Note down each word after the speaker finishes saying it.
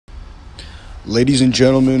Ladies and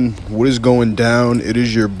gentlemen, what is going down? It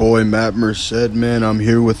is your boy Matt Merced, man. I'm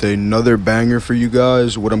here with another banger for you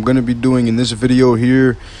guys. What I'm going to be doing in this video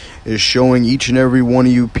here is showing each and every one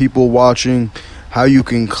of you people watching how you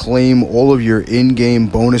can claim all of your in-game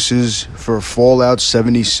bonuses for Fallout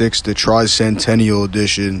 76, the Tricentennial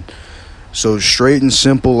Edition. So straight and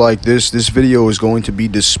simple like this video is going to be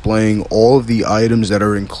displaying all of the items that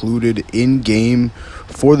are included in-game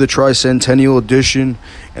for the Tricentennial Edition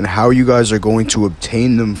and how you guys are going to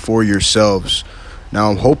obtain them for yourselves. Now,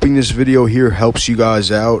 I'm hoping this video here helps you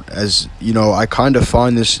guys out, as you know, I kind of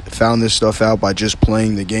found this stuff out by just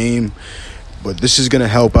playing the game, but this is going to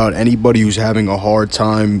help out anybody who's having a hard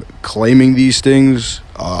time claiming these things.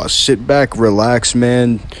 Sit back, relax,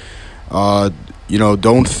 man.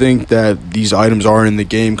 Don't think that these items aren't in the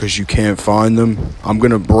game because you can't find them. I'm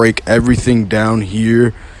going to break everything down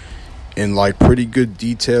here in pretty good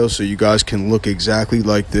detail so you guys can look exactly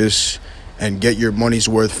like this and get your money's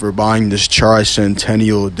worth for buying this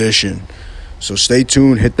Tricentennial Edition. So stay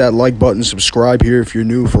tuned, hit that like button, subscribe here if you're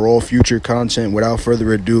new for all future content. Without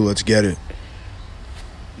further ado, let's get it.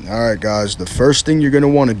 Alright guys, the first thing you're going to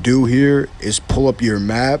want to do here is pull up your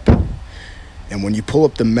map. And when you pull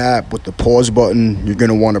up the map with the pause button, you're going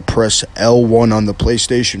to want to press L1 on the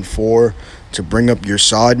PlayStation 4 to bring up your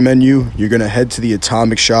side menu. You're going to head to the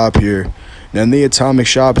Atomic Shop here. Now in the Atomic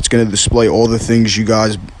Shop, it's going to display all the things you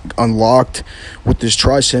guys unlocked with this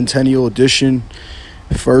Tricentennial Edition.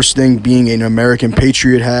 First thing being an American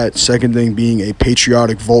Patriot hat. Second thing being a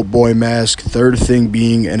patriotic Vault Boy mask. Third thing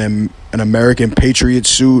being an American Patriot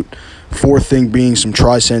suit. Fourth thing being some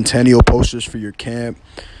Tricentennial posters for your camp.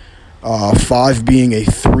 5 being a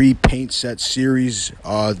 3 paint set series,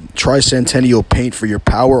 Tricentennial paint for your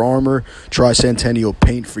power armor, Tricentennial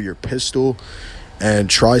paint for your pistol, and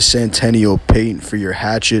Tricentennial paint for your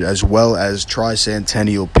hatchet, as well as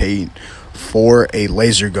Tricentennial paint for a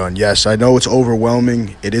laser gun. Yes, I know it's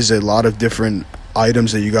overwhelming. It is a lot of different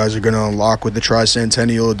items that you guys are going to unlock with the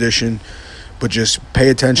Tricentennial Edition, but just pay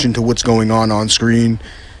attention to what's going on screen,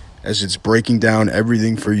 as it's breaking down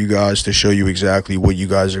everything for you guys to show you exactly what you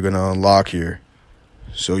guys are going to unlock here.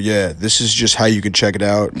 So yeah, this is just how you can check it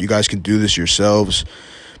out. You guys can do this yourselves,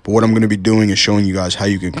 but what I'm going to be doing is showing you guys how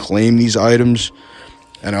you can claim these items.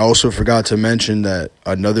 And I also forgot to mention that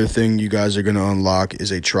another thing you guys are going to unlock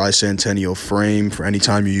is a Tricentennial frame for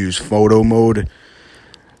anytime you use photo mode.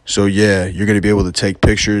 So yeah, you're going to be able to take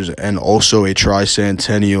pictures, and also a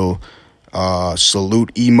Tricentennial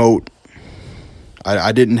salute emote.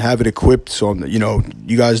 I didn't have it equipped, so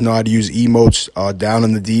you guys know how to use emotes down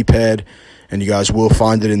on the D-pad, and you guys will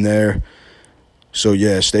find it in there. So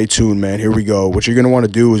yeah, stay tuned, man. Here we go. What you're going to want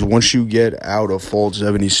to do is, once you get out of Fallout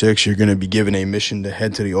 76, you're going to be given a mission to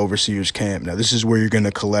head to the Overseer's camp. Now, this is where you're going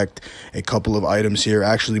to collect a couple of items here,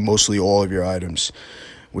 actually mostly all of your items.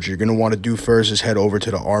 What you're going to want to do first is head over to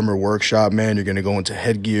the Armor Workshop, man. You're going to go into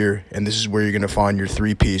Headgear, and this is where you're going to find your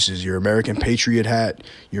 3 pieces: your American Patriot hat,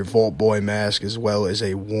 your Vault Boy mask, as well as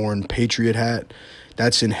a worn Patriot hat.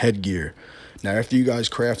 That's in Headgear. Now, after you guys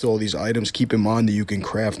craft all these items, keep in mind that you can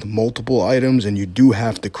craft multiple items, and you do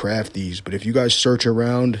have to craft these. But if you guys search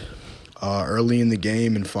around early in the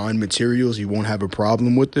game and find materials, you won't have a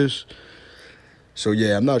problem with this. So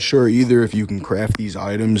yeah, I'm not sure either if you can craft these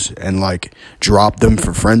items and drop them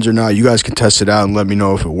for friends or not. You guys can test it out and let me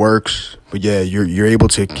know if it works. But yeah, you're able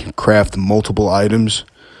to craft multiple items,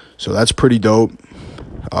 so that's pretty dope.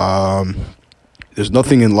 There's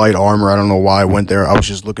nothing in light armor. I don't know why I went there. I was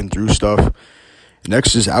just looking through stuff.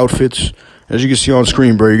 Next is outfits. As you can see on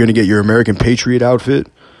screen, bro, you're gonna get your American Patriot outfit.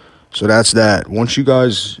 So that's that. Once you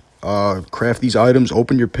guys craft these items,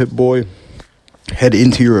 open your Pip-Boy, head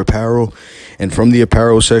into your apparel, and from the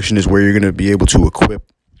apparel section is where you're going to be able to equip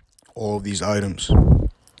all of these items.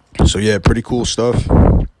 So yeah, pretty cool stuff.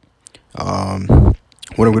 What I'm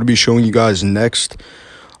going to be showing you guys next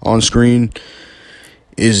on screen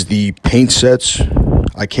is the paint sets.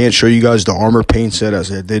 I can't show you guys the armor paint set,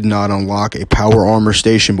 as I did not unlock a power armor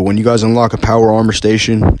station, but when you guys unlock a power armor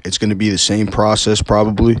station, it's going to be the same process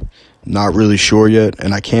probably. Not really sure yet,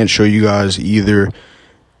 and I can't show you guys either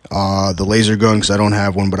the laser gun because I don't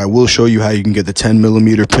have one, but I will show you how you can get the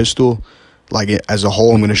 10mm pistol. As a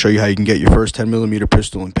whole, I'm going to show you how you can get your first 10mm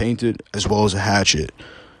pistol and paint it, as well as a hatchet.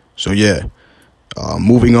 So yeah,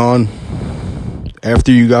 moving on.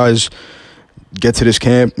 After you guys get to this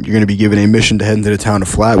camp, you're going to be given a mission to head into the town of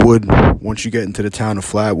Flatwood. Once you get into the town of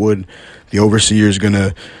Flatwood, the Overseer is going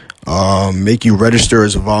to make you register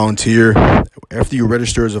as a volunteer. After you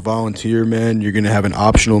register as a volunteer, man, you're going to have an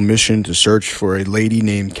optional mission to search for a lady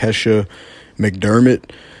named Kesha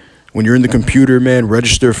McDermott. When you're in the computer, man,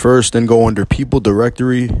 register first, then go under people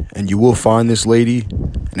directory, and you will find this lady.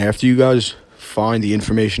 And after you guys find the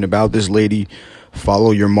information about this lady,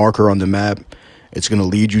 follow your marker on the map. It's going to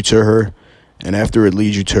lead you to her. And after it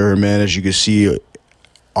leads you to her, man, as you can see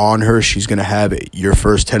on her, she's going to have your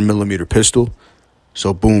first 10mm pistol.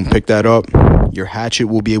 So boom, pick that up. Your hatchet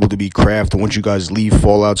will be able to be crafted once you guys leave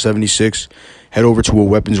Fallout 76. Head over to a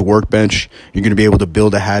weapons workbench. You're going to be able to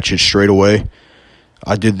build a hatchet straight away.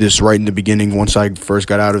 I did this right in the beginning once I first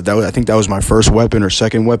got out of that. I think that was my first weapon or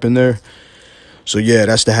second weapon there. So yeah,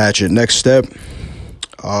 that's the hatchet. Next step,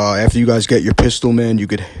 after you guys get your pistol, man, you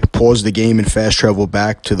could pause the game and fast travel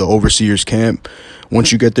back to the Overseer's camp.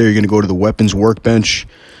 Once you get there, you're going to go to the weapons workbench,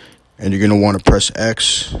 and you're going to want to press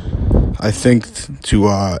X, I think,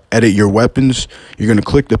 to edit your weapons. You're going to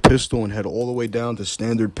click the pistol and head all the way down to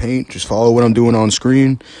standard paint. Just follow what I'm doing on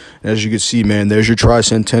screen. And as you can see, man, there's your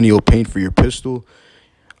Tricentennial paint for your pistol.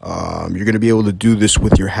 You're going to be able to do this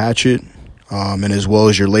with your hatchet, and as well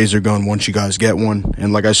as your laser gun once you guys get one.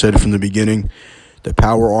 And like I said from the beginning, the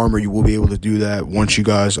power armor, you will be able to do that once you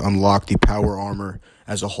guys unlock the power armor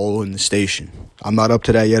as a whole in the station. I'm not up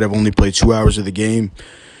to that yet. I've only played 2 hours of the game.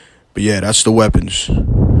 But yeah, that's the weapons.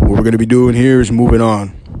 What we're going to be doing here is moving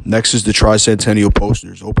on. Next is the Tricentennial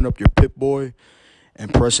posters. Open up your Pip-Boy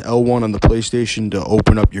and press L1 on the PlayStation to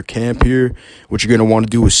open up your camp here. What you're going to want to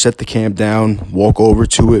do is set the camp down, walk over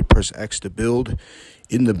to it, press X to build.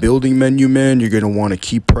 In the building menu, man, you're going to want to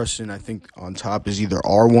keep pressing. I think on top is either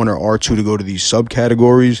R1 or R2 to go to these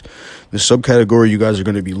subcategories. The subcategory you guys are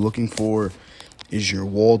going to be looking for is your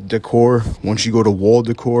wall decor. Once you go to wall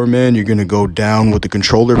decor, man, you're going to go down with the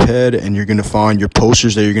controller pad, and you're going to find your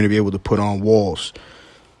posters that you're going to be able to put on walls.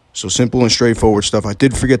 So simple and straightforward stuff. I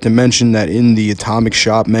did forget to mention that in the Atomic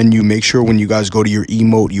Shop menu, make sure when you guys go to your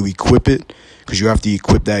emote, you equip it, because you have to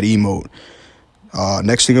equip that emote.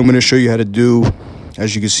 Next thing I'm going to show you how to do,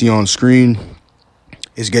 as you can see on screen,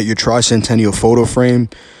 is get your Tricentennial photo frame.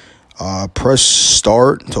 Press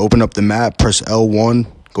start to open up the map. Press L1.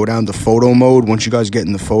 Go down to photo mode. Once you guys get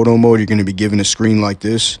in the photo mode, you're going to be given a screen like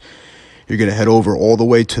this. You're going to head over all the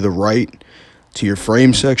way to the right to your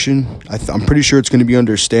frame section. I'm pretty sure it's going to be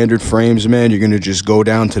under standard frames, man. You're going to just go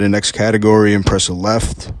down to the next category and press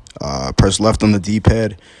left. Press left on the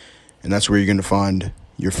D-pad, and that's where you're going to find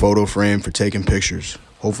your photo frame for taking pictures.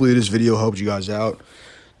 Hopefully this video helped you guys out.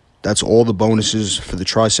 That's all the bonuses for the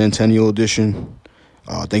Tricentennial edition.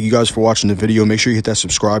 Thank you guys for watching the video. Make sure you hit that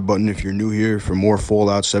subscribe button if you're new here for more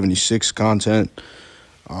Fallout 76 content.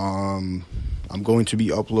 I'm going to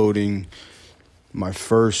be uploading my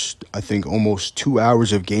first, I think, almost 2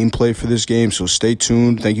 hours of gameplay for this game, so stay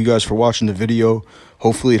tuned. Thank you guys for watching the video.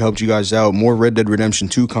 Hopefully it helped you guys out. More Red Dead Redemption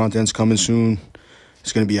 2 content's coming soon.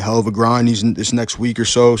 It's going to be a hell of a grind this next week or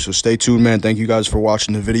so stay tuned, man. Thank you guys for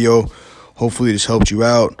watching the video. Hopefully this helped you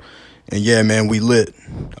out. And yeah, man, we lit.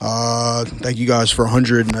 Thank you guys for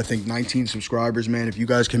 119 subscribers, man. If you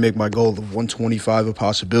guys can make my goal of 125 a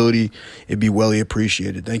possibility, it'd be well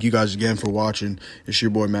appreciated. Thank you guys again for watching. It's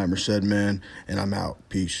your boy Matt Merced, man, and I'm out.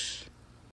 Peace.